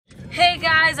Hey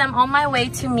guys, I'm on my way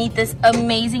to meet this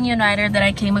amazing uniter that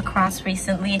I came across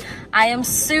recently. I am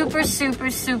super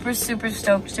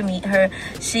stoked to meet her.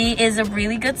 She is a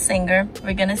really good singer.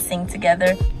 We're gonna sing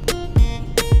together.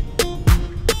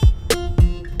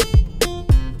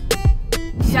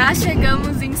 Já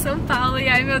chegamos em São Paulo e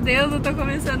ai meu Deus, eu tô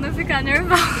começando a ficar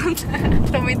nervosa.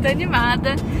 Tô muito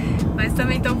animada, mas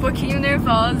também tô um pouquinho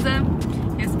nervosa.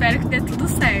 Eu espero que dê tudo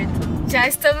certo. Já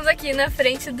estamos aqui na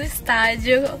frente do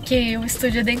estádio, que o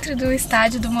estúdio é dentro do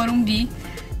estádio do Morumbi.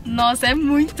 Nossa, é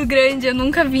muito grande, eu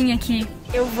nunca vim aqui.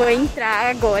 Eu vou entrar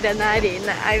agora na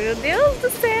arena. Ai meu Deus do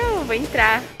céu, eu vou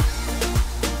entrar.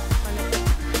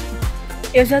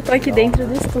 Eu já tô aqui dentro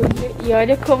do estúdio e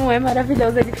olha como é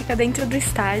maravilhoso ele fica dentro do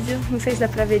estádio. Não sei se dá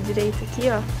pra ver direito aqui,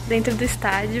 ó, dentro do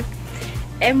estádio.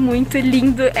 É muito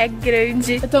lindo, é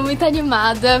grande. Eu tô muito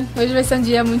animada. Hoje vai ser um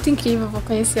dia muito incrível. Vou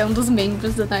conhecer um dos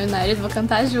membros do United, vou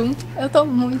cantar junto. Eu tô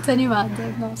muito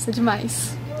animada. Nossa,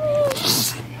 demais.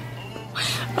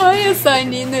 Oi, eu sou a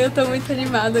Nina e eu tô muito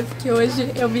animada porque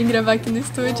hoje eu vim gravar aqui no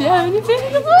estúdio. É a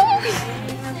aniversário.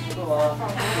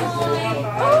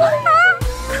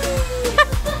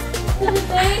 Tudo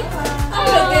bem?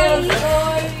 Ai, meu Deus.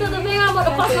 Oi. Tudo bem, amor?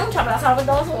 Eu posso não te abraçar? Eu vou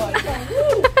dar uns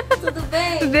Tudo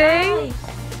bem? Tudo bem? Ai,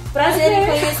 prazer em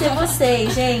conhecer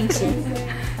vocês, gente.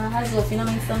 Arrasou,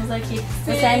 finalmente estamos aqui. Sim,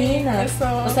 você é a Nina? Eu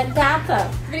sou. Você é gata.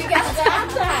 Obrigada.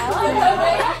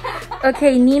 Gata.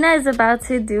 Okay, Nina is about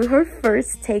to do her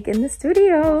first take in the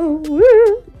studio.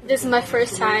 Woo! This is my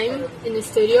first time in the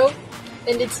studio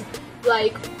and it's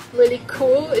like really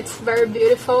cool. It's very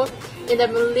beautiful and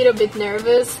I'm a little bit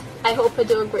nervous. I hope I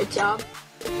do a great job.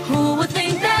 Who would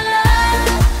think that love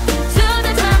took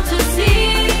the time to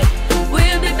see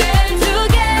we'll be better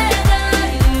together,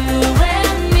 you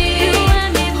and me.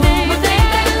 Who would think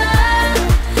that love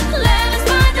let us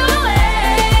find a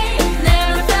way?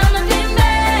 Never found nothing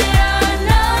better,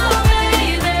 no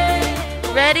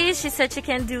baby. Ready? She said she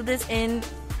can do this in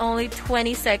only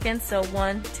 20 seconds. So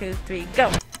 1, 2, 3, go.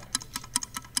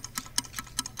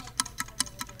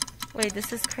 Wait,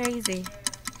 this is crazy.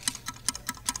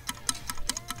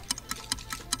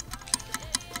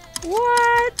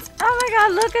 What? Oh my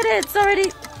god, look at it.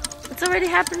 It's already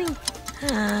happening.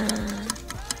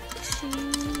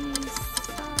 Jeez.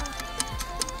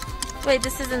 Wait,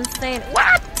 this is insane.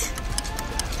 What?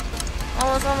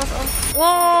 Almost.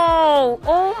 Whoa!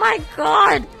 Oh my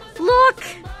god! Look!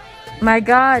 My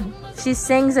god, she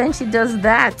sings and she does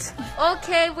that.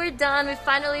 Okay, we're done. We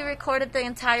finally recorded the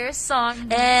entire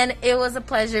song and it was a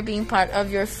pleasure being part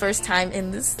of your first time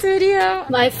in the studio.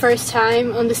 My first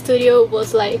time on the studio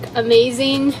was like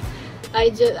amazing.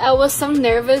 I was so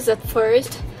nervous at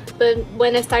first, but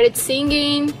when I started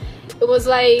singing, it was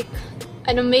like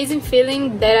an amazing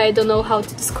feeling that I don't know how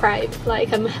to describe.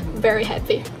 Like, I'm very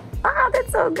happy. Ah,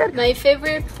 that's so good. My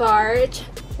favorite part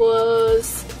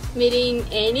was meeting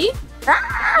Annie.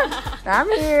 Ah, I'm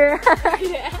here.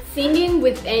 Yeah. Singing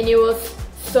with Annie was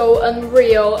so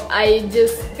unreal. I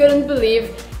just couldn't believe,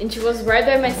 and she was right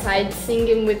by my side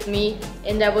singing with me,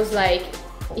 and I was like,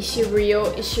 is she real?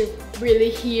 Is she really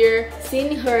here?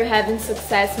 Seeing her having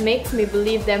success makes me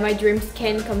believe that my dreams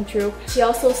can come true. She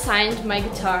also signed my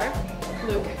guitar.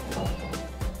 Look.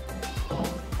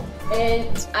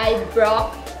 And I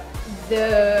brought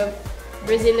the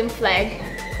Brazilian flag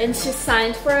and she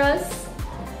signed for us.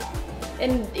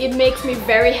 And it makes me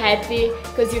very happy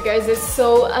because you guys are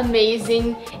so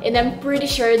amazing and I'm pretty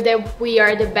sure that we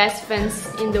are the best fans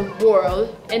in the world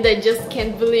and I just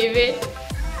can't believe it.